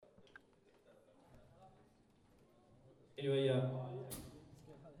Anyway, yeah.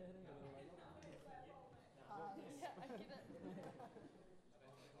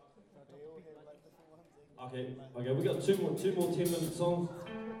 Okay, we got two more 10-minute songs.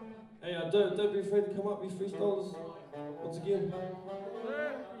 Hey, don't be afraid to come up, you freestylers. Once again.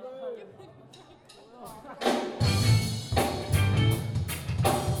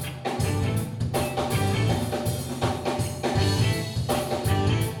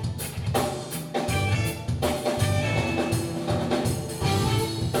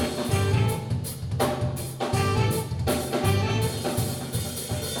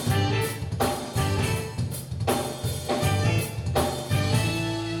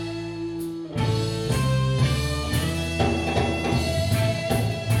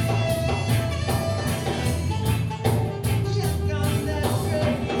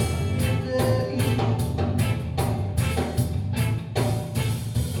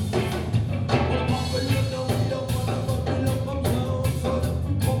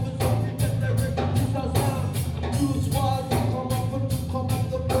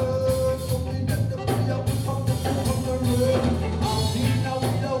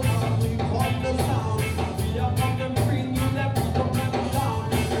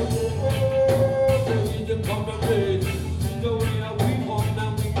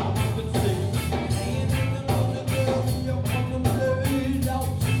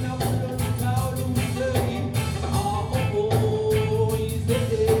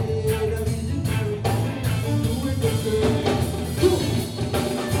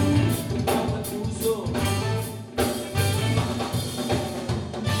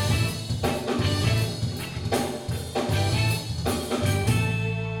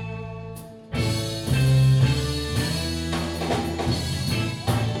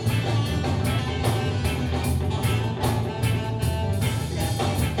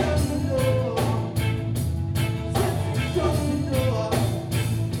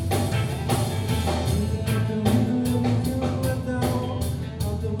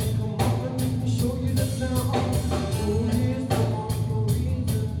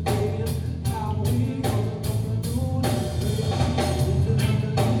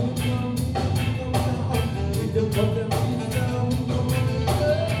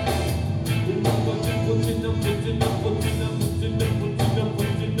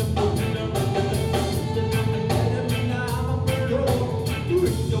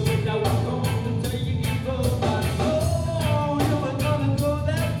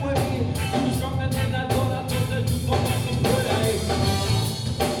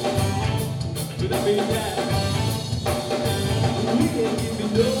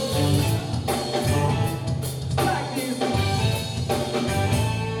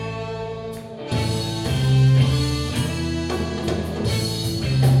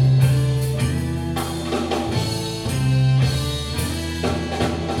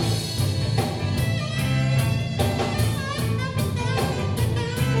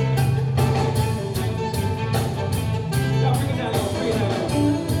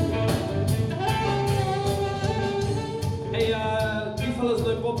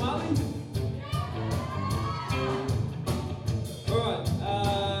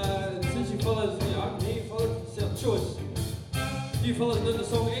 You fellas know the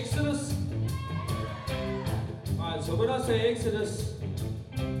song Exodus? Alright, so when I say Exodus,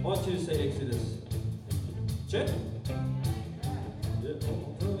 I want you to say Exodus. Chet? Yeah,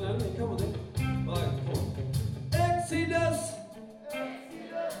 come on then. Alright, come on. Exodus!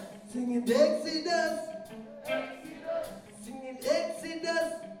 Exodus! Singing Exodus! Exodus! Singing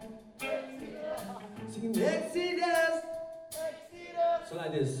Exodus! Exodus! Singing Exodus! Exodus! So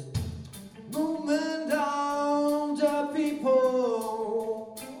like this. Moving down the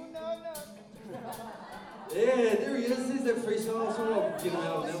people. Yeah, there he is. He's that freestyle. So I'll get him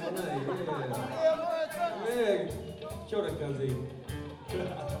out of that one. Yeah. Kia ora, Kazi.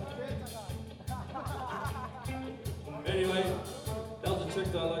 Anyway, that was a trick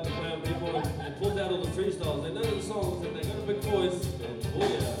that I like to play on people and pulled out all the freestyles. They know the songs and they got a big voice. And oh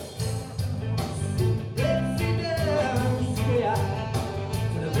yeah.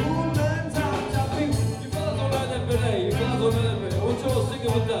 Hey, you guys don't know that bit. I want you all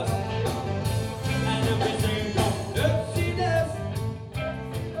singing with us. And everything goes Exodus.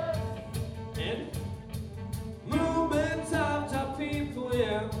 And movement of the people,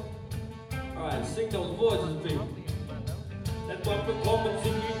 yeah. Alright, sing those voices, people. That's what performance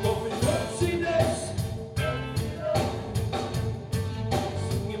singing going Exodus.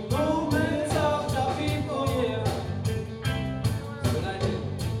 Singing movement of the people, yeah. That's what I did.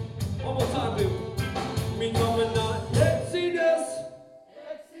 One more time, people. Me coming on Exodus.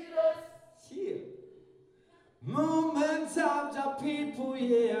 Exodus.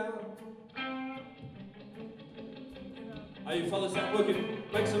 How you fellas that working?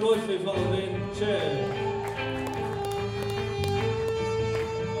 Make some noise for you fellas, man. Cheers.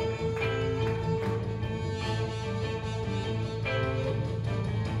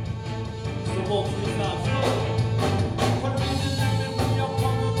 Some more freestyle flow.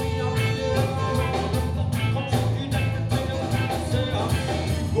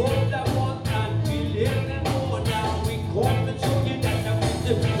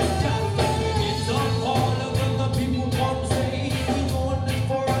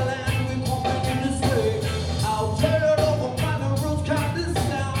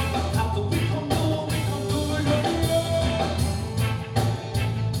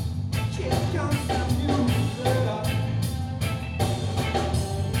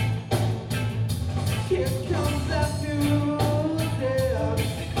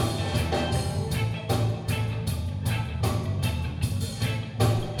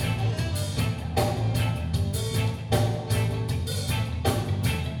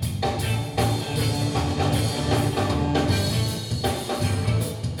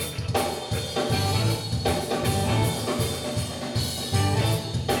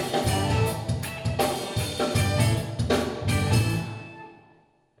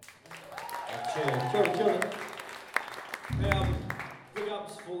 Big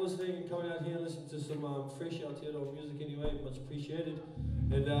ups for listening and coming out here and listening to some fresh alternative music anyway, much appreciated.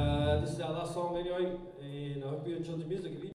 And this is our last song anyway, and I hope you enjoyed the music.